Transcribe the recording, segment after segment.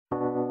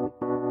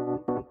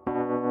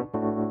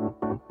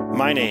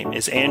My name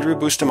is Andrew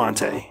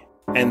Bustamante,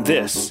 and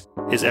this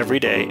is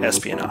Everyday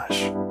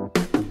Espionage.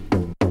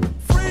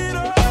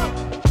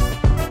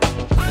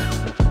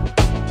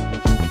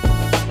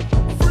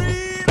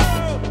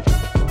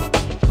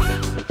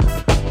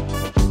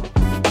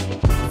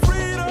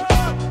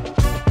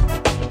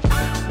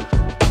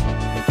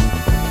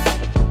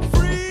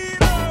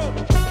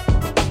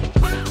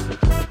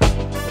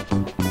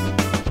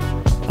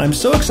 I'm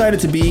so excited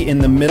to be in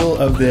the middle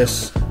of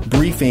this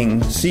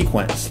briefing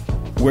sequence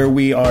where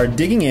we are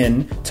digging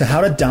in to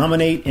how to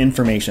dominate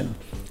information.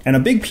 And a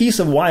big piece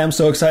of why I'm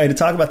so excited to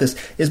talk about this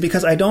is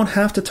because I don't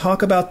have to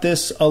talk about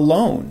this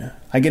alone.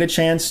 I get a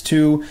chance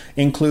to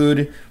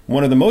include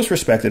one of the most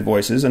respected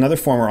voices, another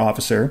former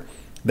officer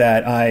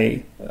that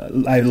I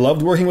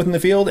loved working with in the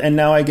field, and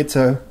now I get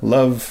to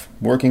love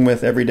working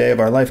with every day of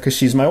our life because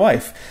she's my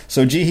wife.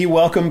 So Jihi,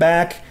 welcome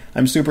back.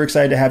 I'm super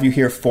excited to have you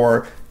here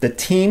for the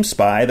Team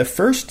Spy, the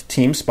first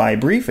Team Spy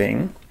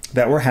briefing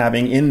that we're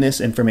having in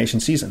this information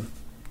season.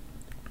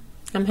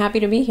 I'm happy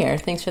to be here.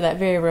 Thanks for that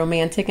very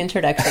romantic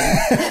introduction.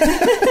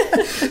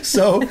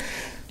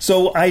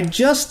 So I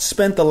just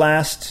spent the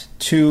last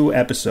 2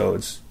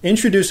 episodes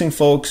introducing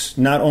folks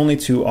not only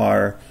to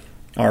our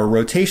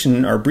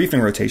rotation, our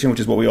briefing rotation, which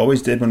is what we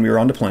always did when we were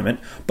on deployment,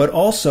 but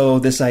also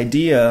this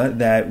idea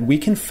that we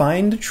can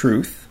find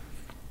truth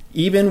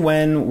even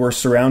when we're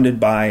surrounded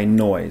by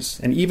noise,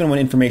 and even when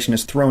information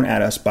is thrown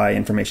at us by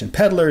information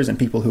peddlers and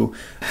people who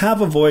have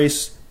a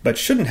voice but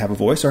shouldn't have a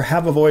voice, or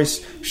have a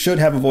voice, should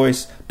have a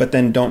voice, but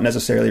then don't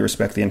necessarily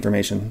respect the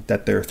information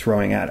that they're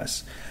throwing at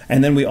us.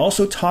 And then we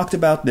also talked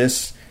about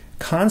this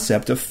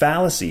concept of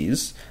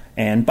fallacies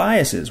and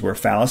biases, where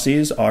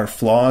fallacies are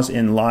flaws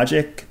in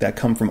logic that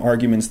come from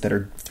arguments that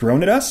are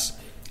thrown at us,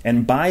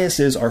 and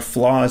biases are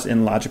flaws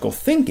in logical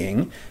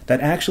thinking that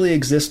actually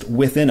exist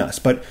within us.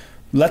 But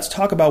let's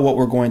talk about what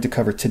we're going to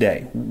cover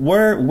today.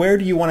 Where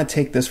do you want to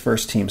take this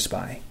first Team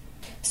Spy?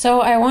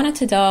 So I wanted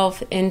to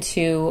delve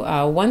into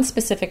one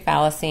specific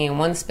fallacy and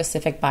one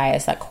specific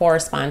bias that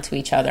correspond to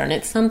each other. And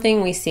it's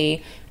something we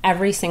see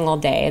every single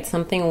day. It's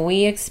something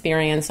we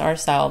experience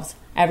ourselves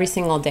every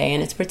single day.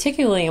 And it's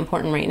particularly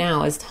important right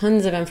now as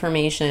tons of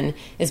information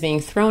is being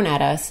thrown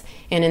at us.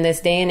 And in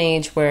this day and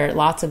age where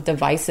lots of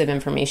divisive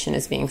information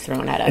is being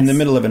thrown at us. In the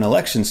middle of an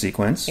election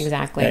sequence.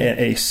 Exactly.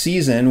 A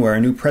season where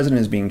a new president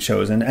is being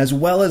chosen, as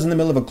well as in the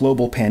middle of a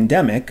global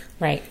pandemic.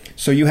 Right.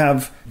 So you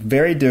have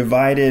very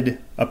divided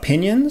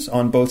opinions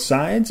on both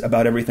sides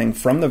about everything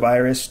from the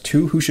virus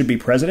to who should be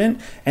president.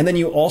 And then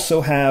you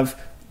also have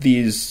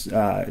these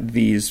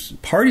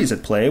parties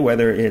at play,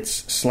 whether it's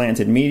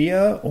slanted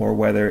media or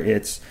whether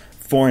it's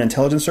foreign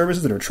intelligence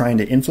services that are trying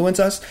to influence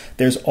us.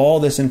 There's all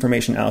this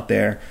information out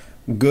there,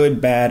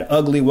 good, bad,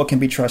 ugly, what can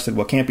be trusted,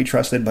 what can't be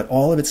trusted, but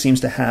all of it seems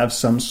to have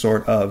some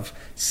sort of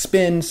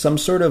spin, some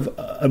sort of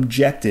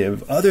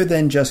objective other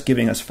than just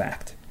giving us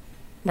fact.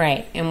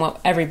 Right. And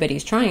what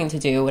everybody's trying to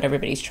do, what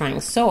everybody's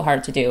trying so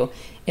hard to do,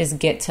 is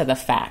get to the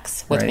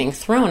facts. What's being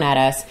thrown at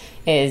us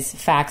is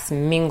facts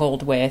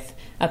mingled with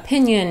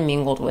opinion,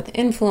 mingled with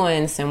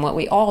influence, and what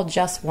we all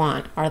just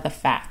want are the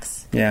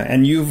facts. Yeah,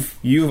 and you've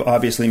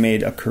obviously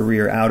made a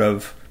career out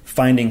of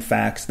finding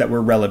facts that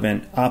were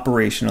relevant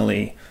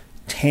operationally,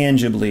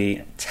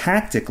 tangibly,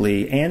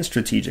 tactically, and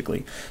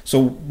strategically.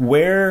 So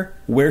where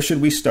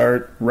should we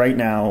start right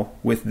now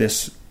with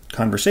this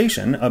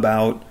conversation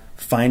about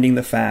finding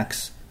the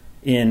facts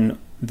in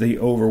the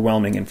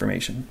overwhelming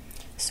information?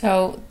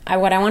 So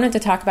what I wanted to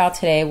talk about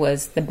today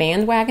was the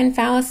bandwagon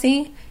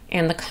fallacy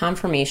and the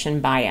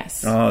confirmation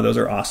bias. Oh, those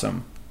are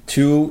awesome.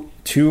 Two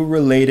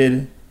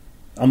related,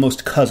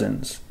 almost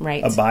cousins.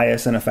 Right. A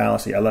bias and a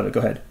fallacy. I love it. Go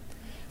ahead.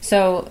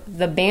 So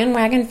the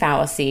bandwagon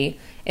fallacy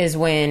is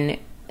when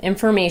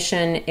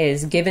information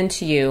is given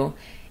to you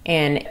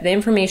and the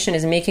information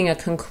is making a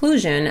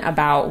conclusion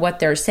about what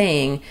they're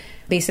saying,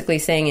 basically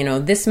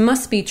saying, this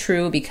must be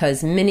true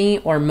because many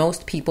or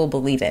most people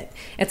believe it.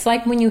 It's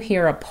like when you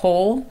hear a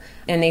poll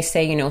and they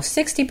say,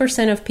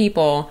 60% of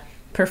people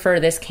prefer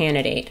this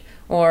candidate,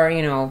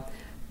 or,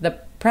 the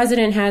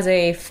president has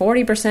a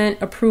 40%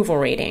 approval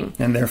rating.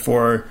 And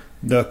therefore,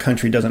 the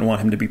country doesn't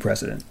want him to be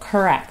president.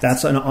 Correct.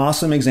 That's an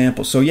awesome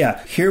example. So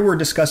yeah, here we're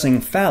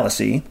discussing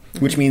fallacy,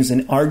 which means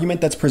an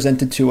argument that's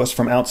presented to us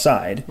from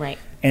outside. Right.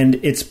 And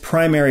its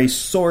primary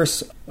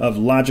source of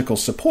logical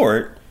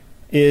support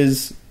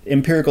is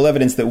empirical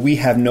evidence that we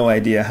have no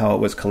idea how it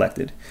was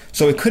collected.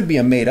 So it could be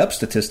a made-up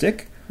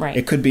statistic. Right.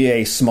 It could be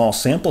a small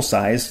sample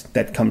size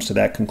that comes to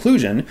that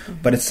conclusion.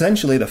 But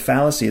essentially the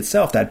fallacy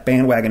itself, that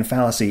bandwagon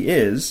fallacy,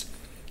 is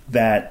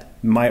that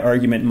my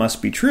argument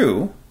must be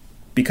true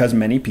because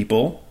many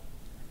people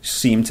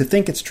seem to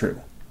think it's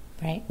true.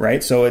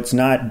 Right? So it's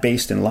not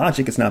based in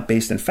logic. It's not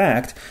based in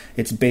fact.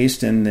 It's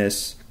based in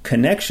this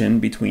connection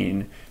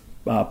between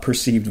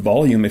perceived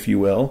volume, if you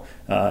will.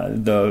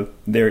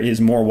 There is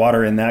more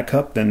water in that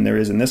cup than there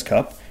is in this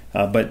cup.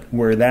 But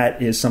where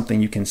that is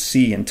something you can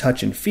see and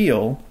touch and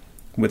feel,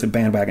 with a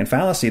bandwagon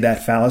fallacy,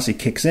 that fallacy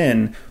kicks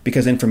in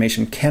because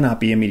information cannot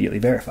be immediately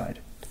verified.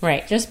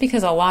 Right. Just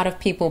because a lot of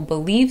people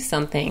believe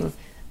something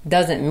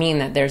doesn't mean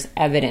that there's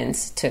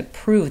evidence to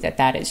prove that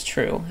that is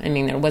true. I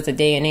mean, there was a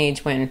day and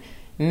age when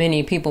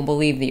many people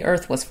believed the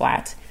earth was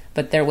flat,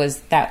 but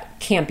that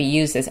can't be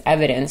used as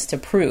evidence to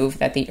prove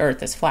that the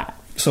earth is flat.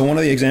 So one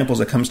of the examples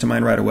that comes to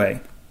mind right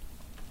away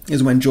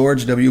is when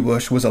George W.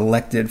 Bush was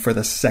elected for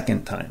the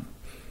second time.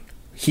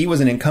 He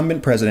was an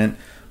incumbent president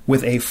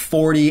with a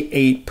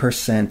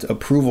 48%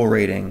 approval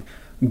rating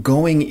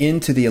going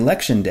into the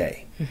election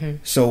day. Mm-hmm.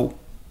 So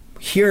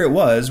here it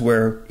was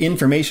where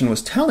information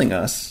was telling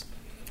us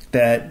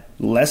that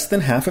less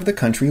than half of the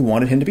country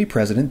wanted him to be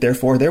president.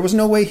 Therefore, there was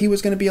no way he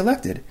was going to be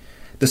elected.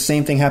 The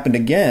same thing happened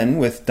again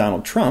with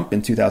Donald Trump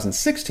in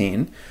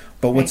 2016.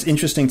 But what's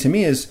interesting to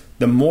me is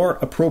the more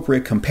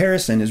appropriate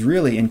comparison is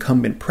really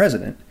incumbent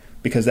president,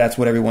 because that's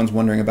what everyone's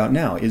wondering about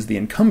now. Is the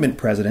incumbent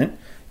president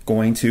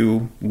going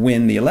to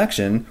win the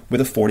election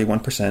with a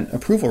 41%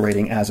 approval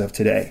rating as of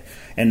today?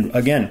 And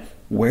again,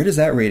 where does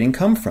that rating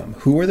come from?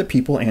 Who are the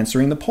people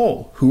answering the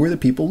poll? Who are the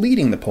people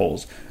leading the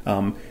polls?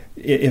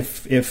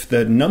 If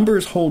the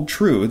numbers hold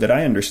true that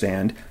I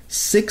understand,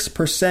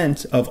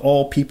 6% of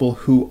all people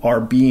who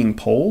are being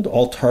polled,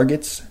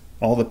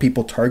 all the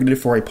people targeted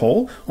for a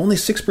poll, only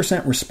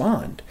 6%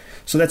 respond.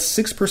 So that's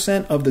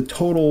 6% of the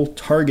total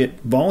target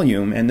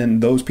volume, and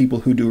then those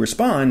people who do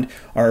respond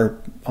are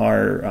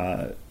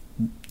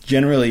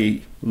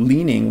generally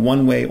leaning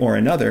one way or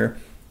another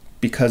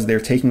because they're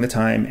taking the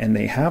time and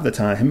they have the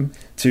time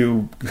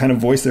to kind of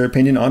voice their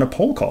opinion on a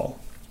poll call.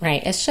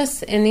 Right. It's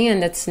just, in the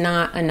end, it's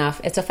not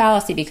enough. It's a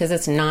fallacy because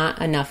it's not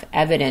enough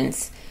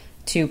evidence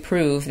to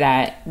prove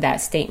that that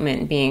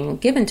statement being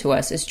given to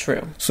us is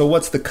true. So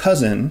what's the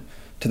cousin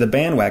to the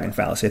bandwagon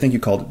fallacy? I think you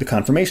called it the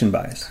confirmation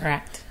bias.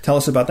 Correct. Tell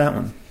us about that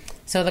one.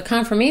 So the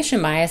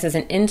confirmation bias is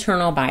an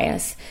internal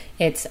bias.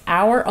 It's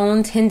our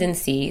own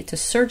tendency to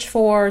search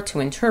for,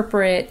 to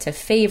interpret, to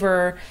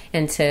favor,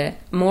 and to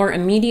more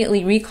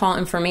immediately recall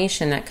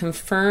information that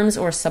confirms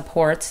or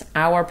supports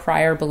our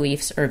prior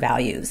beliefs or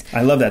values.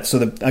 I love that.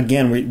 So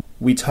again,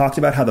 we talked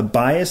about how the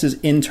bias is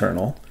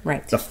internal.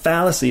 Right. The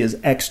fallacy is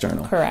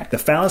external. Correct. The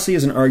fallacy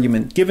is an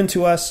argument given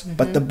to us,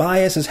 but the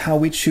bias is how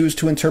we choose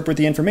to interpret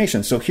the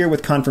information. So here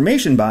with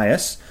confirmation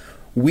bias,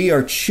 we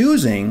are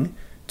choosing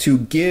to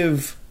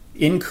give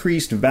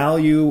increased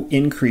value,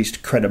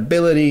 increased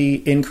credibility,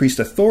 increased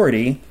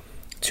authority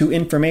to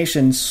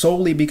information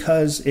solely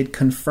because it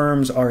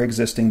confirms our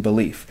existing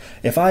belief.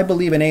 If I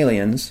believe in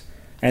aliens,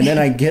 and then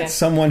I get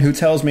someone who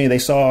tells me they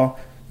saw,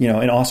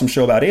 an awesome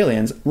show about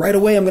aliens, right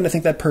away I'm going to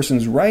think that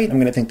person's right. I'm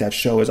going to think that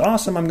show is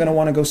awesome. I'm going to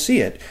want to go see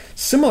it.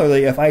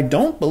 Similarly, if I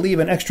don't believe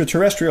in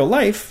extraterrestrial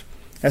life,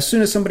 as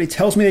soon as somebody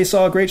tells me they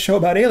saw a great show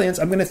about aliens,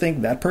 I'm going to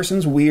think that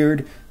person's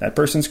weird, that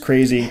person's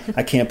crazy.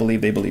 I can't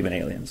believe they believe in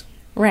aliens.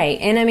 Right.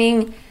 And I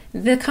mean,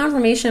 the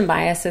confirmation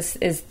bias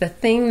is the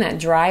thing that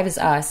drives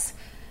us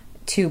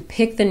to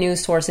pick the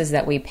news sources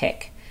that we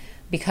pick.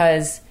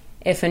 Because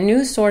if a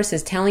news source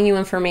is telling you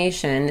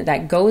information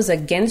that goes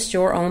against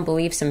your own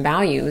beliefs and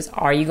values,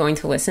 are you going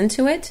to listen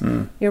to it?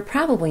 You're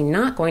probably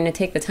not going to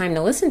take the time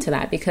to listen to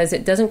that because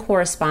it doesn't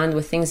correspond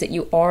with things that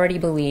you already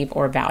believe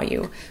or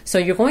value. So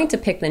you're going to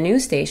pick the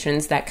news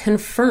stations that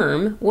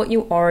confirm what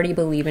you already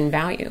believe and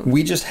value.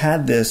 We just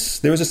had there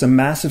was just a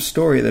massive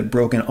story that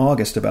broke in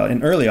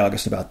early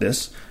August about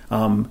this,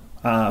 from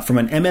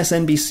an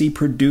MSNBC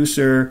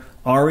producer,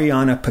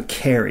 Ariana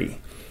Pekary.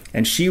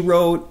 And she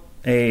wrote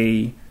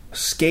a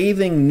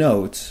scathing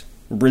note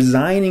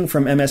resigning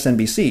from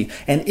MSNBC.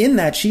 And in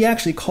that, she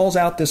actually calls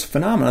out this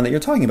phenomenon that you're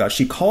talking about.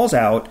 She calls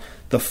out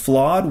the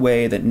flawed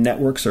way that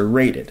networks are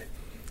rated.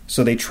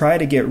 So they try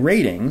to get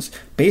ratings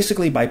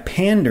basically by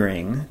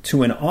pandering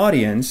to an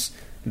audience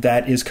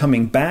that is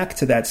coming back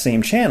to that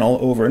same channel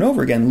over and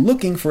over again,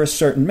 looking for a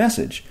certain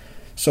message.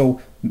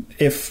 So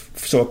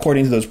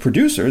according to those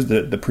producers,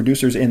 the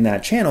producers in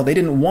that channel, they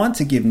didn't want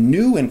to give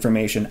new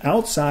information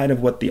outside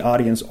of what the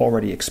audience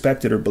already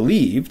expected or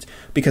believed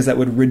because that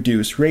would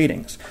reduce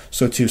ratings.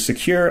 So to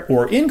secure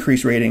or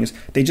increase ratings,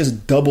 they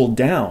just doubled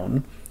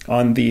down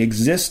on the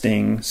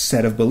existing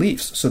set of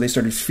beliefs. So they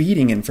started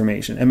feeding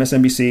information.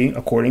 MSNBC,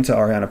 according to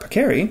Ariana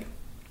Pekary,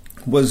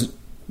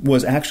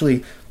 was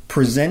actually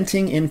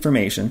presenting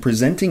information,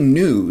 presenting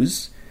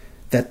news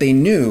that they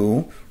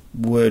knew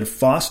would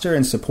foster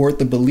and support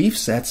the belief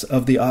sets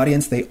of the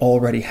audience they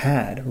already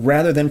had,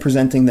 rather than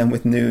presenting them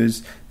with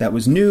news that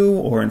was new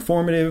or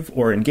informative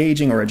or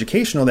engaging or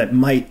educational that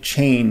might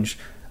change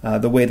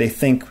the way they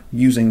think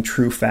using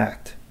true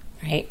fact.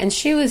 Right. And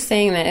she was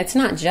saying that it's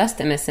not just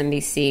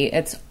MSNBC,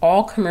 it's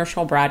all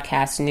commercial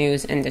broadcast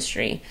news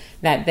industry,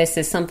 that this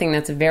is something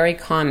that's very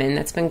common,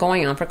 that's been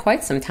going on for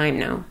quite some time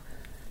now.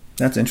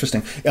 That's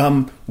interesting.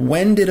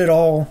 When did it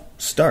all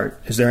start?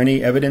 Is there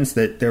any evidence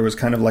that there was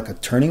kind of like a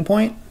turning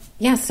point?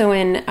 Yeah, so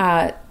in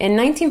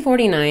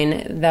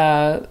 1949,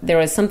 there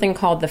was something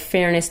called the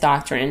Fairness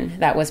Doctrine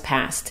that was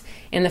passed.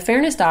 And the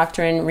Fairness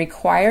Doctrine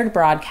required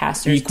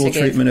broadcasters equal to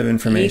give treatment of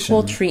information.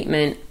 Equal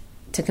treatment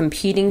to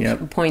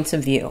competing points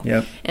of view.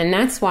 Yep. And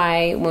that's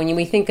why when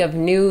we think of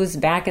news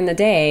back in the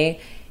day,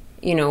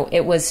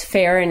 it was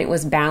fair and it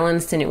was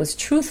balanced and it was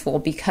truthful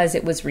because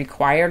it was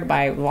required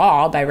by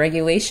law, by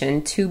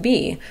regulation to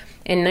be.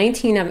 In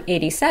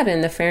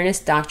 1987, the Fairness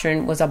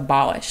Doctrine was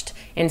abolished,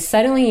 and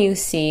suddenly you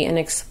see an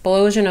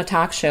explosion of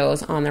talk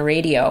shows on the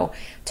radio,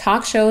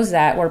 talk shows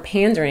that were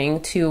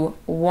pandering to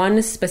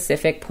one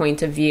specific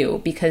point of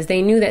view because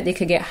they knew that they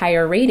could get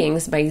higher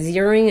ratings by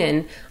zeroing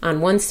in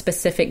on one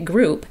specific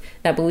group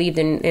that believed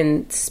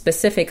in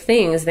specific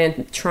things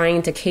than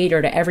trying to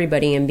cater to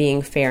everybody and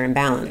being fair and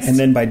balanced. And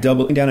then by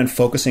doubling down and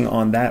focusing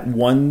on that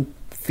one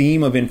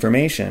theme of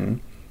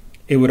information,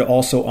 it would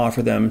also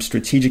offer them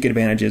strategic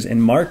advantages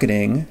in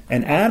marketing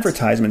and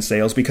advertisement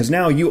sales because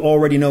now you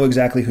already know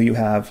exactly who you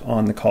have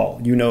on the call.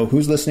 You know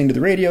who's listening to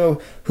the radio,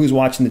 who's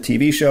watching the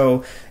TV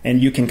show,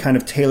 and you can kind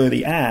of tailor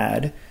the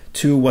ad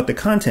to what the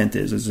content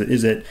is.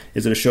 Is it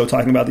a show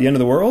talking about the end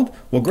of the world?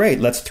 Well, great.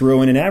 Let's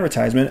throw in an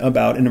advertisement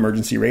about an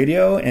emergency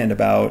radio and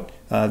about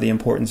the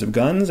importance of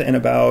guns and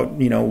about,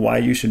 why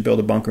you should build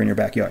a bunker in your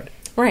backyard.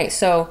 Right.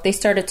 So they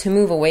started to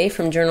move away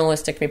from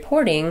journalistic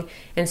reporting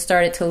and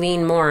started to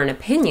lean more on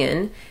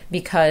opinion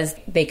because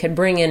they could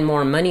bring in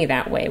more money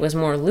that way. It was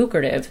more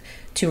lucrative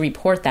to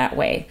report that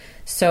way.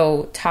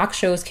 So talk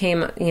shows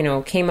came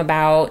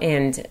about,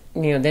 and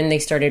then they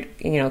started,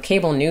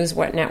 cable news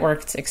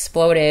networks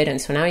exploded, and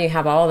so now you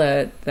have all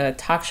the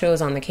talk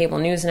shows on the cable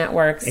news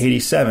networks.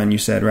 87, you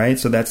said, right?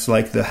 So that's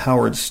like the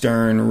Howard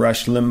Stern,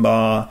 Rush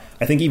Limbaugh.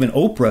 I think even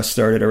Oprah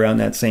started around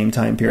that same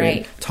time period.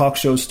 Right. Talk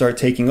shows start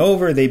taking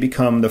over. They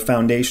become the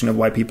foundation of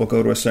why people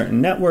go to a certain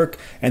network,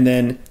 and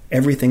then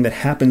everything that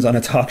happens on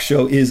a talk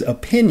show is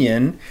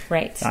opinion.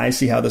 Right. I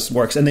see how this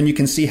works. And then you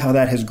can see how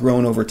that has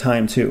grown over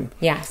time, too.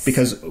 Yes.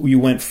 Because you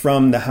went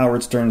from the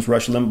Howard Sterns,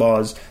 Rush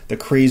Limbaughs, the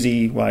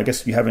crazy, well, I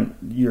guess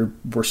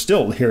we're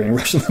still hearing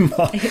Rush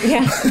Limbaugh.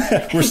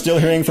 Yeah. We're still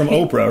hearing from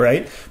Oprah,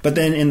 right? But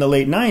then in the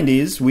late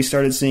 90s, we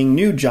started seeing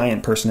new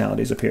giant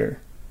personalities appear.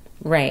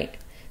 Right.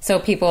 So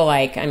people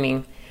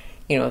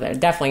they're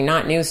definitely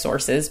not news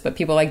sources, but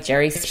people like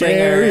Jerry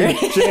Springer.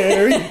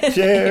 Jerry.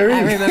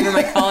 I remember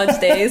my college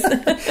days.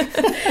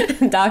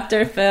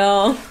 Dr.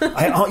 Phil.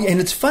 And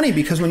it's funny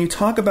because when you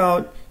talk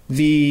about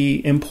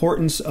the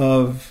importance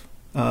of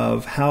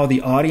how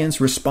the audience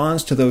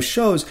responds to those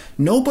shows,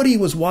 nobody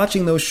was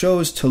watching those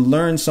shows to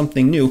learn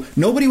something new.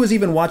 Nobody was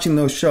even watching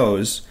those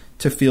shows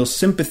to feel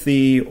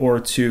sympathy or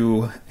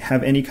to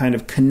have any kind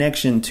of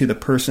connection to the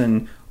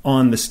person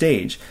on the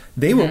stage.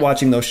 They were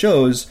watching those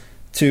shows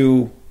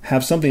to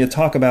have something to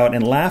talk about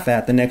and laugh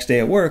at the next day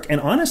at work.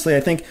 And honestly, I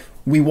think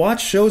we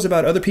watch shows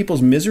about other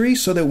people's misery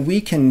so that we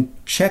can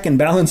check and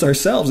balance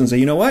ourselves and say,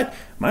 you know what?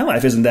 My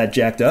life isn't that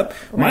jacked up.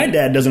 Right. My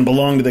dad doesn't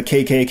belong to the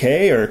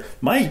KKK, or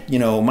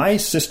my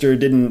sister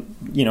didn't,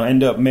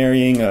 end up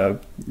marrying a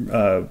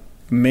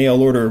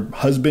mail order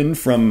husband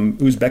from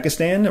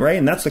Uzbekistan, right?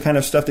 And that's the kind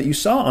of stuff that you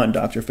saw on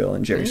Dr. Phil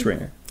and Jerry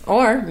Springer.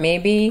 Or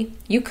maybe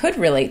you could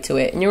relate to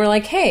it and you were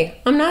like, hey,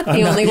 I'm not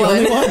the only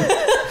one.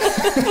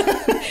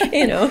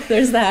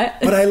 There's that.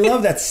 But I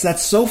love that.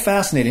 That's so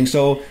fascinating.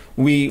 So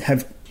we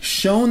have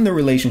shown the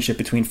relationship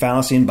between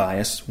fallacy and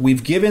bias.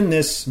 We've given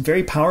this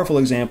very powerful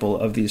example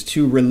of these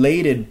two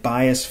related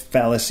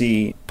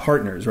bias-fallacy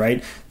partners,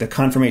 right? The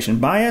confirmation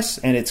bias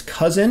and its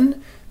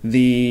cousin,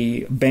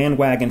 the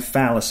bandwagon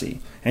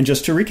fallacy. And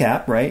just to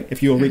recap, right?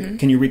 If you'll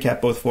can you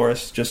recap both for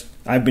us?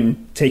 I've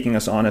been taking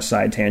us on a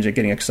side tangent,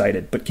 getting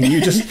excited, but can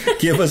you just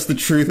give us the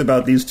truth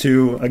about these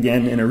two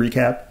again in a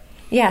recap?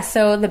 Yeah,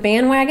 so the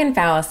bandwagon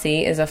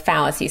fallacy is a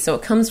fallacy. So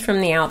it comes from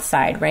the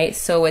outside, right?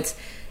 So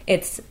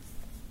it's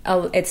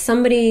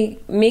somebody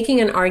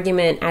making an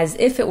argument as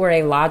if it were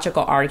a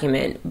logical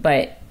argument,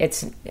 but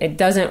it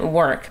doesn't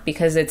work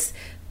because it's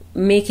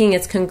basing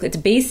its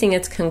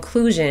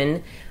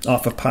conclusion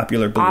off of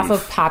popular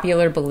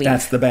belief.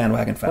 That's the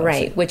bandwagon fallacy.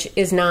 Right, which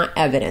is not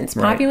evidence.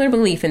 Right. Popular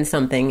belief in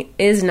something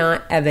is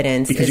not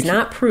evidence, is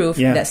not proof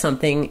that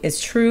something is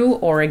true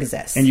or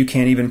exists. And you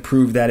can't even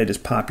prove that it is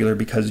popular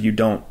because you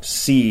don't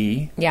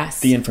see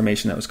the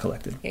information that was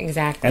collected.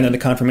 Exactly. And then the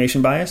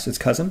confirmation bias, its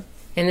cousin?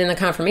 And then the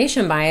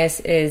confirmation bias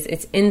is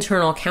its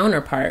internal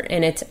counterpart,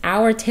 and it's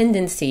our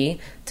tendency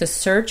to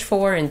search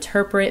for,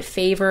 interpret,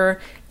 favor,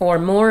 or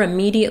more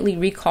immediately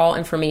recall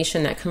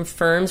information that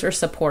confirms or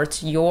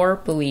supports your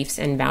beliefs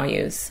and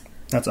values.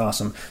 That's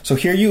awesome. So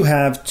here you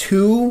have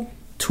two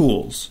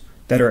tools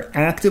that are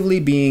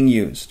actively being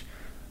used,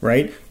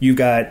 right? You've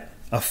got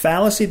a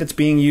fallacy that's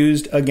being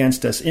used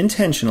against us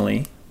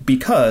intentionally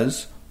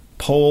because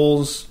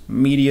polls,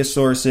 media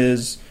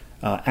sources,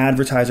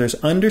 advertisers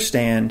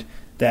understand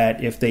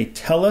that if they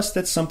tell us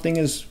that something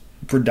is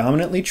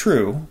predominantly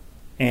true,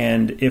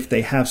 and if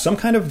they have some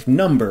kind of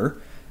number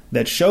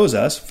that shows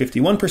us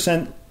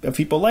 51% of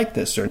people like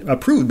this, or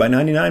approved by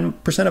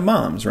 99% of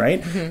moms,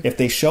 right? Mm-hmm. If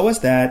they show us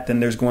that, then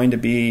there's going to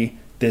be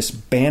this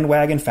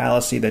bandwagon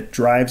fallacy that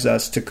drives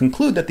us to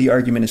conclude that the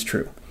argument is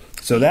true.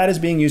 So that is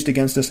being used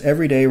against us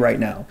every day right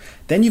now.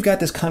 Then you've got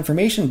this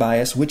confirmation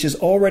bias, which is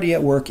already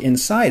at work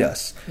inside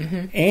us.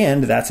 Mm-hmm.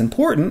 And that's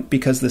important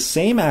because the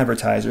same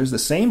advertisers, the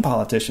same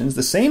politicians,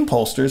 the same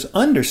pollsters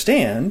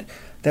understand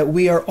that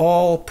we are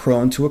all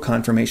prone to a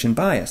confirmation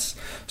bias.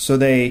 So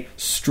they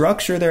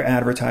structure their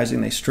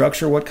advertising, they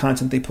structure what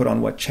content they put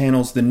on what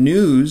channels. The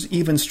news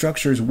even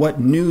structures what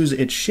news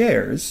it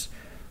shares,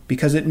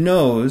 because it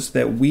knows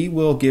that we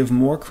will give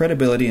more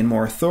credibility and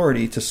more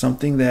authority to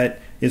something that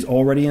is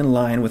already in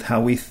line with how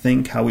we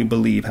think, how we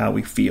believe, how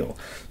we feel.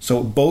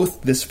 So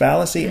both this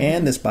fallacy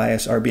and this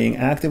bias are being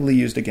actively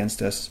used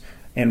against us.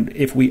 And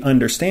if we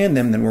understand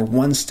them, then we're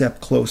one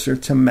step closer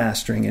to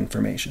mastering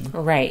information.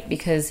 Right,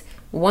 because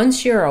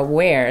once you're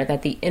aware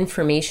that the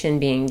information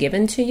being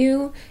given to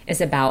you is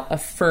about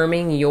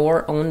affirming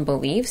your own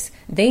beliefs,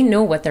 they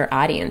know what their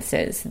audience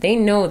is. They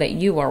know that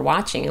you are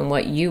watching and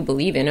what you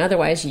believe in.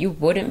 Otherwise, you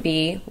wouldn't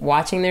be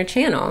watching their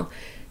channel.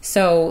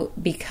 So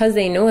because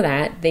they know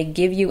that, they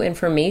give you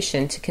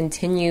information to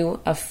continue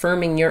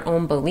affirming your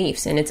own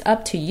beliefs. And it's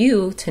up to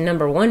you to,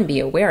 number one, be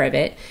aware of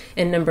it.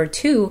 And number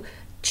two,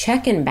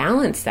 check and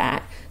balance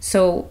that.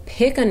 So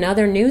pick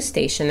another news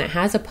station that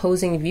has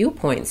opposing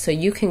viewpoints so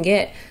you can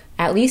get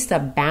at least a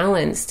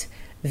balanced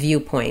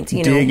viewpoint.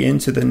 Dig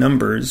into the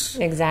numbers.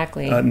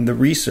 Exactly. The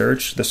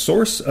research, the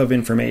source of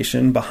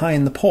information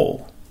behind the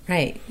poll.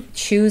 Right.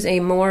 Choose a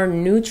more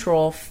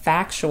neutral,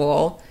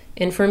 factual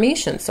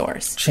information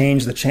source.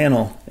 Change the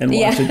channel and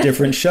watch a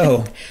different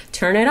show.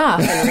 Turn it off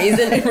and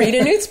read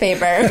a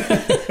newspaper.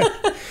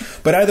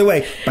 But either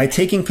way, by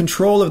taking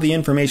control of the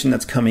information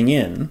that's coming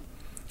in,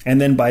 and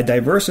then by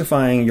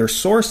diversifying your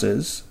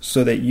sources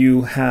so that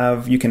you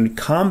can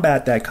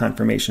combat that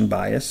confirmation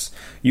bias,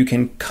 you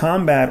can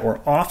combat or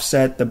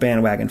offset the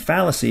bandwagon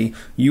fallacy,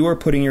 you are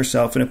putting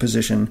yourself in a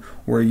position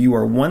where you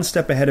are one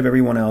step ahead of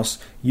everyone else,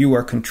 you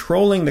are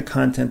controlling the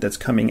content that's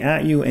coming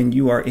at you, and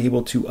you are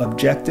able to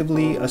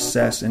objectively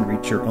assess and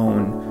reach your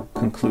own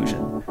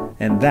conclusion.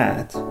 And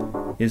that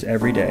is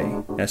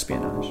everyday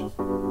espionage.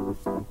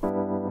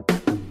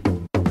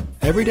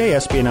 Everyday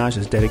espionage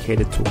is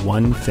dedicated to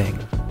one thing: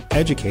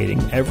 educating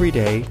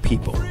everyday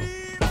people.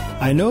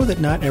 I know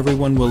that not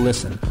everyone will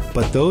listen,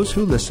 but those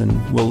who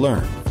listen will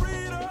learn.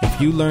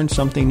 If you learned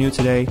something new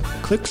today,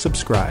 click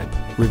subscribe,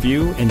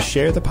 review, and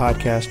share the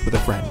podcast with a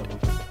friend.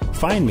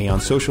 Find me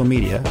on social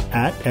media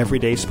at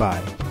Everyday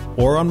Spy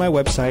or on my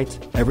website,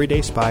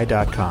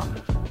 everydayspy.com.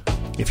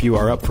 If you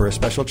are up for a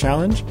special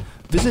challenge,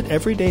 visit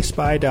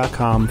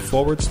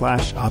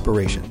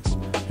everydayspy.com/operations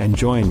and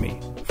join me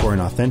for an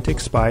authentic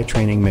spy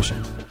training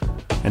mission.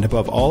 And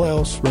above all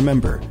else,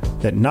 remember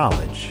that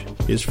knowledge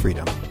is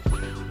freedom.